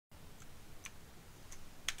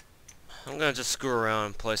I'm gonna just screw around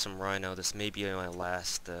and play some Rhino. This may be my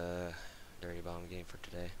last Dirty Bomb game for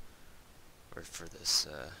today, or for this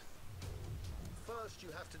First, you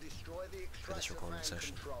have to destroy the extractor recording fan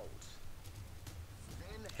session. controls.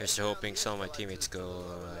 Then Here's to head down hoping the some of my escalators teammates to the go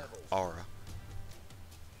lower levels. Aura.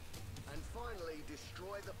 And finally,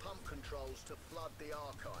 destroy the pump controls to flood the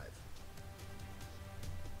archive.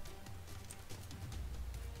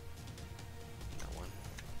 That one.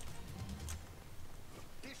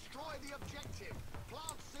 Destroy the objective.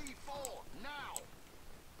 Plant C4 now.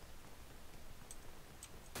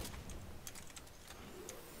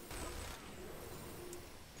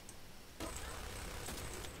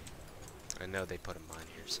 I know they put a mine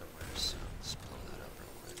here somewhere, so let's blow that up real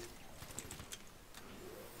quick.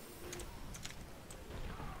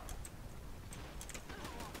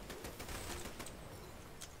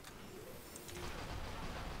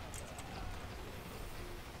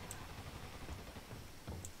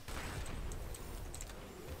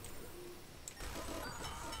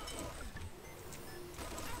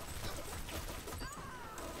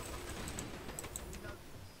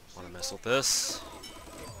 Wanna mess with this?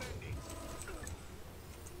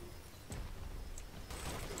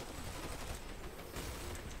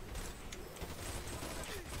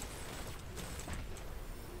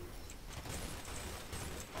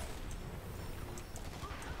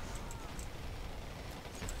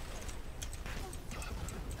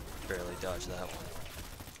 Barely dodged that one.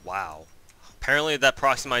 Wow. Apparently that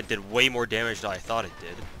proxy mine did way more damage than I thought it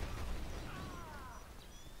did.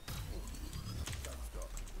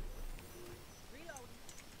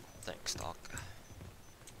 Thanks, Doc.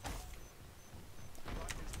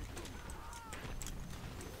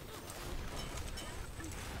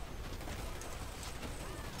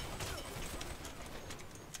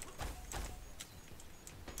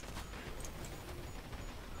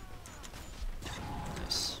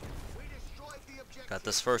 Nice. Got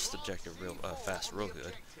this first objective real fast, real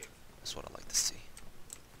good. That's what I like to see.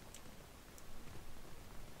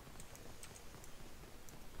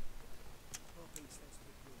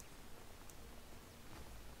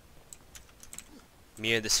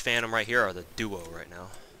 Me and this Phantom right here are the duo right now.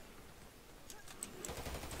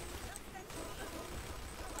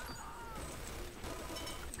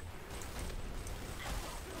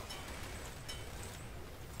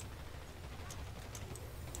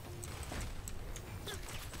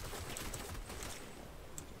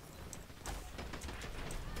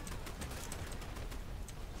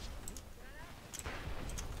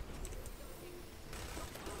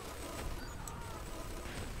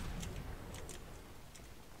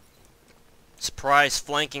 Surprise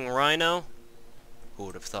flanking Rhino? Who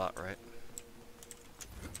would have thought, right?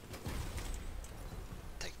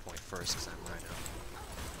 Take point first because I'm Rhino.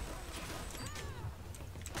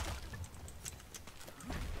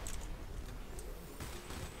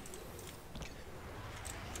 Okay.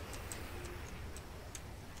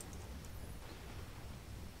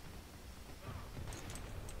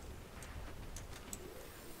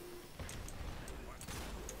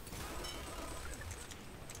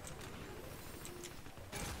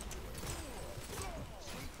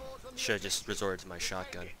 Should have just resorted to my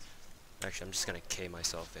shotgun. Actually, I'm just gonna K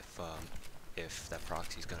myself if that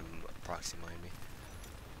proxy's gonna proxy mine me.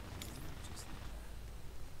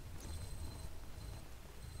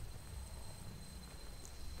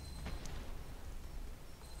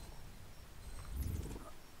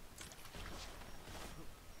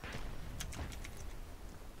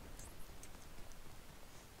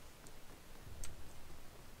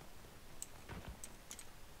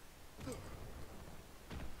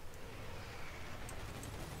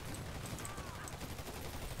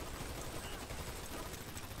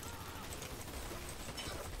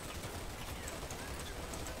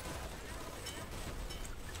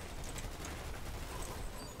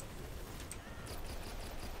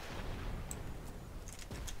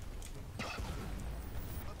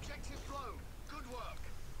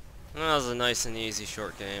 That was a nice and easy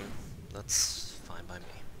short game. That's fine by me.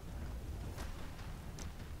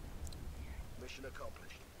 Mission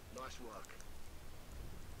accomplished. Nice work.